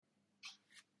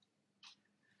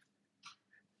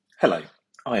Hello,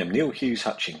 I am Neil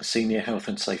Hughes-Hutchings, Senior Health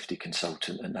and Safety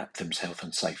Consultant at Napthens Health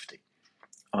and Safety.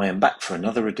 I am back for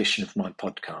another edition of my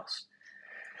podcast.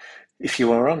 If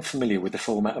you are unfamiliar with the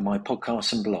format of my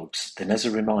podcasts and blogs, then as a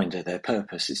reminder, their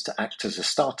purpose is to act as a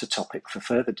starter topic for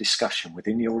further discussion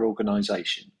within your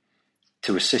organisation,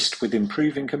 to assist with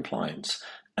improving compliance,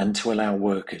 and to allow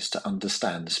workers to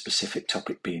understand the specific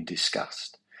topic being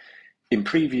discussed. In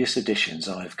previous editions,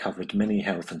 I have covered many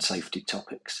health and safety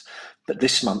topics, but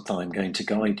this month I am going to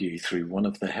guide you through one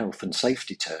of the health and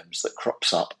safety terms that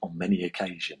crops up on many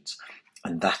occasions,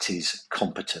 and that is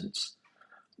competence.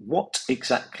 What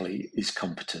exactly is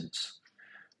competence?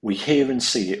 We hear and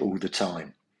see it all the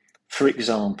time. For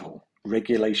example,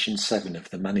 Regulation 7 of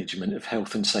the Management of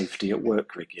Health and Safety at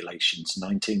Work Regulations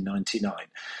 1999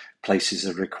 places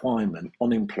a requirement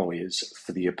on employers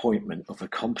for the appointment of a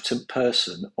competent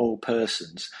person or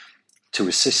persons to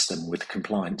assist them with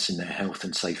compliance in their health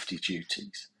and safety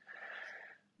duties.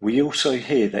 We also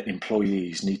hear that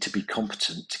employees need to be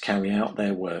competent to carry out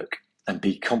their work and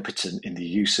be competent in the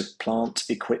use of plant,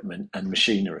 equipment and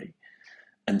machinery,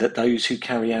 and that those who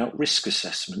carry out risk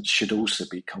assessments should also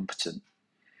be competent.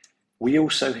 We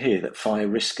also hear that fire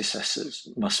risk assessors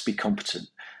must be competent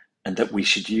and that we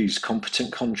should use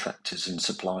competent contractors and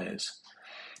suppliers.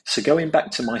 So going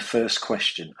back to my first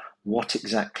question, what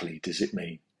exactly does it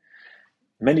mean?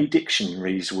 Many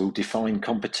dictionaries will define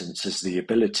competence as the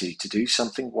ability to do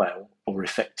something well or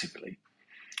effectively.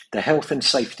 The Health and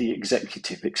Safety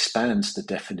Executive expands the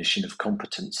definition of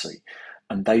competency,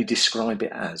 and they describe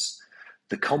it as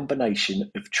the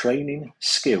combination of training,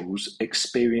 skills,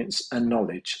 experience and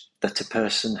knowledge that a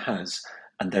person has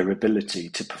and their ability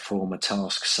to perform a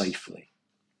task safely.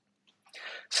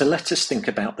 So let us think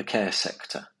about the care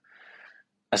sector.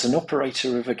 As an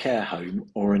operator of a care home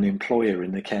or an employer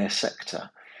in the care sector,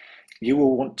 you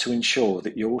will want to ensure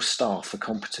that your staff are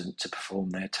competent to perform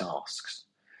their tasks.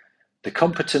 The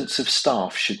competence of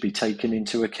staff should be taken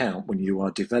into account when you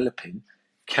are developing,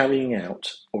 carrying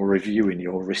out or reviewing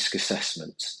your risk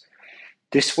assessments.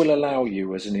 This will allow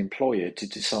you as an employer to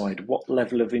decide what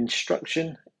level of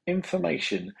instruction,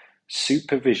 information,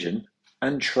 supervision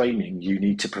and training you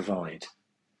need to provide.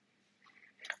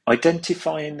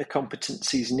 Identifying the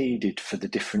competencies needed for the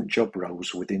different job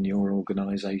roles within your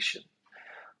organisation.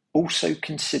 Also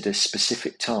consider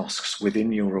specific tasks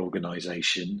within your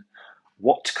organisation,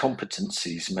 what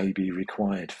competencies may be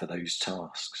required for those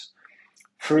tasks.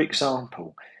 For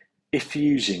example, if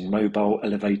using mobile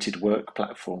elevated work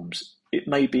platforms, it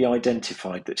may be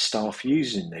identified that staff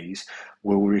using these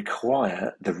will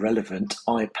require the relevant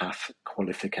IPAF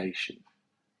qualification.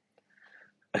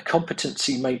 A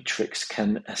competency matrix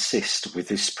can assist with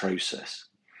this process.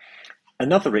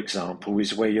 Another example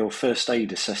is where your first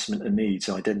aid assessment and needs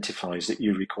identifies that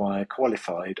you require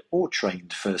qualified or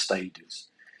trained first aiders.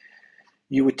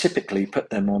 You would typically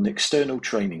put them on external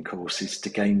training courses to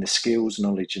gain the skills,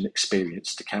 knowledge and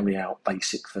experience to carry out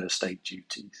basic first aid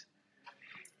duties.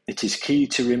 It is key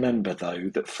to remember, though,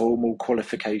 that formal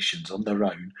qualifications on their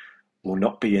own will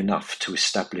not be enough to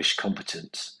establish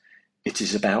competence. It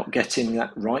is about getting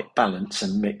that right balance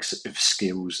and mix of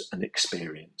skills and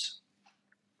experience.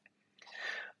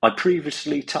 I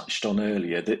previously touched on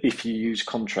earlier that if you use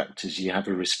contractors, you have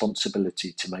a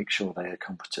responsibility to make sure they are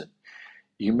competent.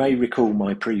 You may recall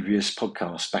my previous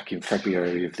podcast back in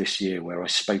February of this year where I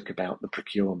spoke about the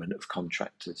procurement of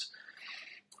contractors.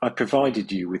 I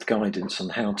provided you with guidance on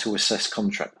how to assess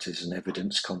contractors and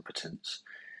evidence competence.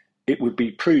 It would be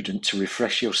prudent to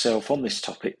refresh yourself on this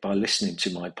topic by listening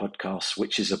to my podcast,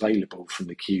 which is available from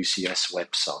the QCS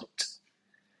website.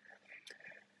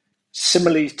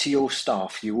 Similarly to your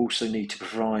staff, you also need to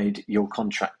provide your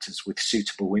contractors with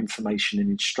suitable information and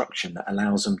instruction that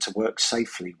allows them to work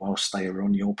safely whilst they are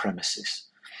on your premises.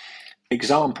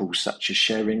 Examples such as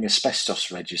sharing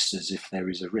asbestos registers if there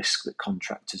is a risk that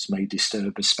contractors may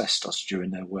disturb asbestos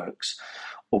during their works,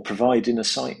 or providing a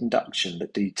site induction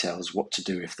that details what to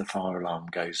do if the fire alarm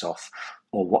goes off,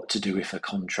 or what to do if a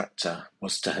contractor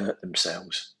was to hurt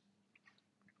themselves.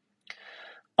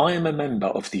 I am a member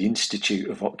of the Institute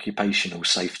of Occupational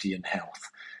Safety and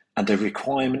Health, and a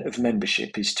requirement of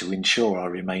membership is to ensure I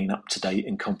remain up to date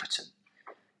and competent.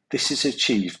 This is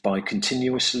achieved by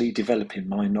continuously developing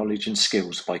my knowledge and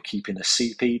skills by keeping a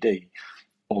CPD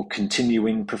or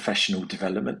continuing professional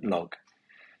development log.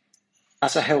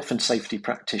 As a health and safety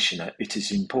practitioner, it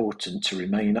is important to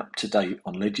remain up to date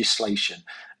on legislation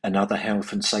and other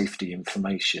health and safety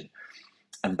information,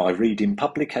 and by reading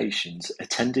publications,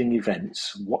 attending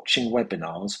events, watching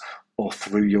webinars, or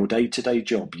through your day-to-day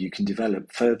job, you can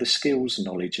develop further skills,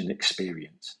 knowledge and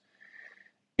experience.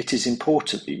 It is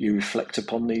important that you reflect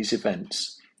upon these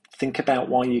events, Think about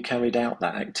why you carried out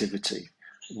that activity,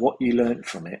 what you learnt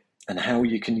from it, and how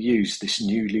you can use this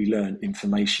newly learnt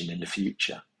information in the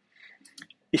future.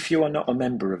 If you are not a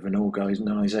member of an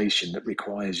organisation that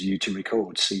requires you to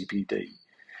record CPD,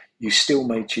 you still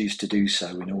may choose to do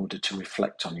so in order to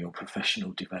reflect on your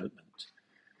professional development.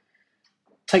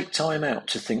 Take time out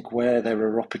to think where there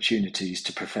are opportunities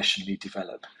to professionally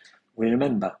develop.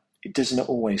 Remember, it doesn't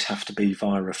always have to be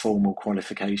via a formal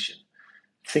qualification.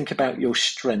 Think about your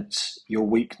strengths, your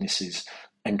weaknesses,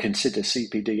 and consider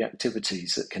CPD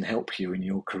activities that can help you in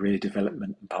your career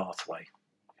development and pathway.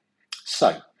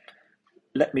 So,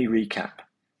 let me recap.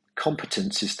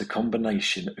 Competence is the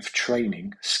combination of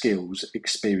training, skills,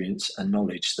 experience, and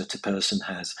knowledge that a person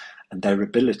has, and their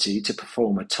ability to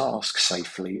perform a task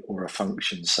safely or a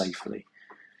function safely.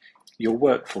 Your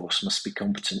workforce must be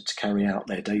competent to carry out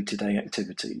their day-to-day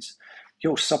activities.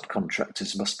 Your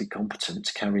subcontractors must be competent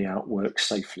to carry out work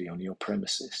safely on your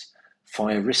premises.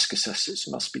 Fire risk assessors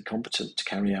must be competent to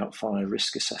carry out fire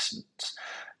risk assessments.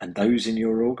 And those in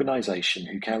your organisation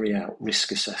who carry out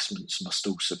risk assessments must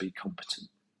also be competent.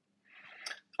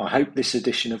 I hope this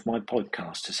edition of my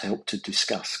podcast has helped to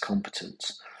discuss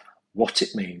competence, what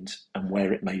it means and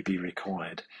where it may be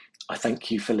required. I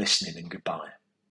thank you for listening and goodbye.